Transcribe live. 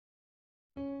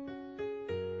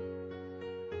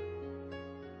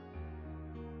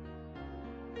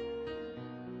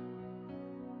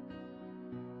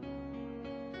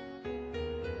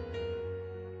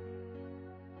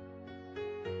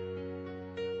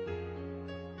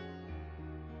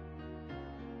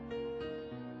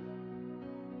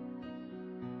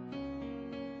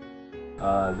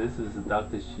This is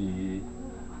Dr. Shi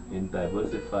in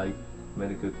Diversify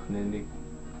Medical Clinic.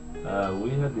 We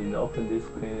have been open this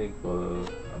clinic for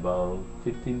about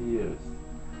 15 years,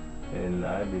 and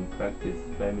I've been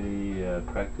family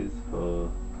practice for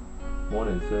more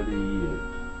than 30 years.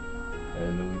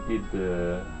 And we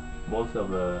did most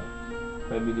of the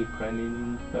family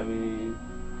planning, family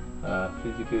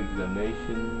physical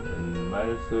examination, and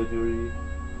minor surgery,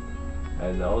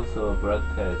 and also blood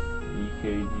tests,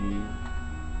 EKG,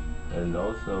 and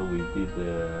also we did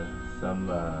some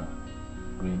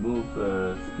remove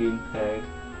skin tag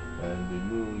and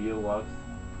remove earwax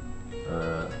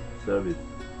service.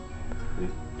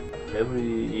 Every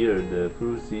year the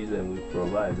flu season we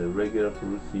provide the regular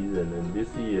flu season, and this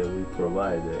year we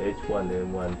provide the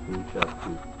H1N1 flu shot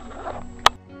too.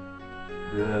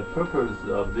 The purpose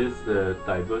of this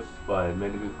Diversify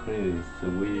Medical Clinic is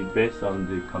we based on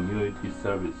the community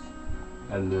service,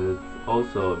 and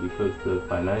also because the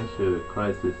financial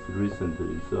crisis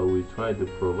recently, so we try to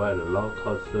provide a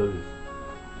low-cost service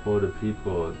for the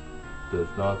people does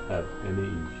not have any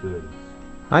insurance.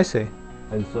 I see.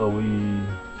 And so we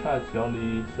charge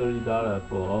only $30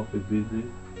 for office visit,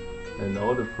 and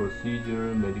all the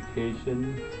procedure,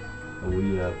 medication,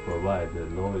 we provide the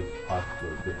lowest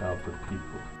possible to help the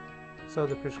people. So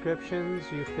the prescriptions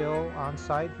you fill on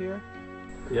site here?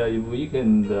 Yeah, we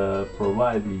can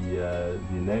provide the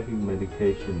generic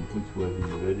medication, which will be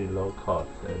very low cost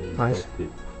and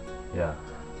effective. Yeah,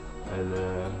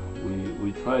 and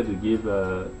we try to give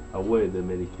away the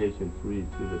medication free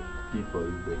to the people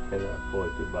if they cannot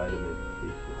afford to buy the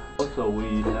medication. Also,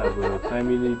 we have a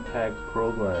family pack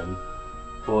program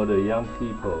for the young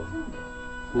people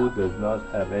who does not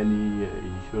have any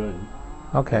insurance.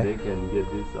 Okay. They can get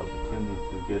this opportunity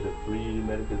to get a free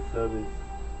medical service,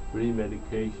 free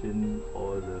medication,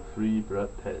 or the free blood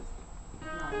test.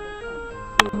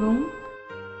 Room.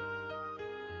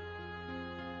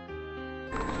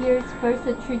 Here's first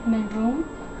the treatment room,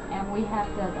 and we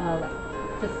have the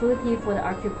facility for the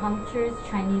acupuncturist,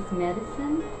 Chinese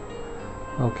medicine.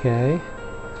 Okay.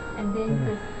 And then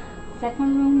the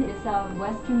second room is our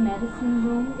Western medicine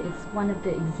room. It's one of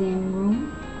the exam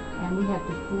room, and we have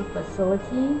the full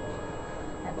facility.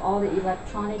 Have all the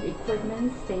electronic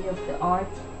equipment, state of the art.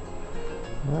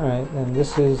 All right, and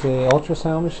this is a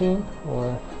ultrasound machine,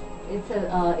 or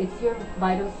it's your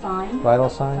vital sign. Vital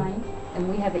sign. And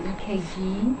we have an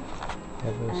EKG,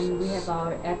 and we have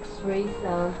our X-ray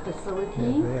facility.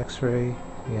 Yeah, the X-ray,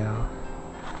 yeah.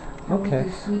 And okay. We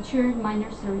do suture,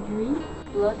 minor surgery,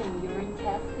 blood and urine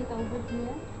tested over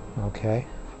here. Okay.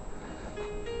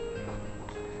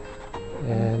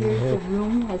 And here's the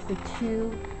room, has the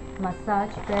 2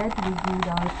 massage beds. We do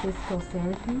our physical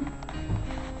therapy.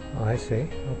 Oh, I see.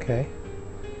 Okay.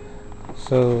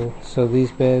 So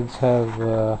these beds have.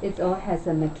 It all has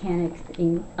a mechanics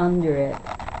under it.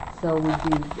 So we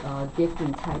do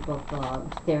different type of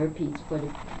therapies for the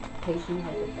patient.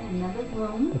 Has another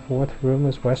room. The fourth room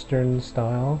is Western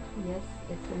style. Yes,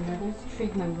 it's another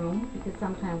treatment room, because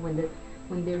sometimes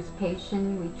when there's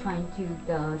patient, we trying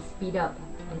to speed up,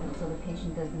 so the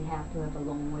patient doesn't have to have a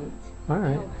long wait. All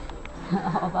right.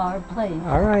 Of our place.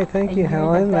 All right, thank you,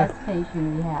 Helen. You're the best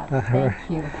patient we have. Thank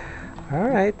you. All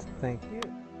right, thank you.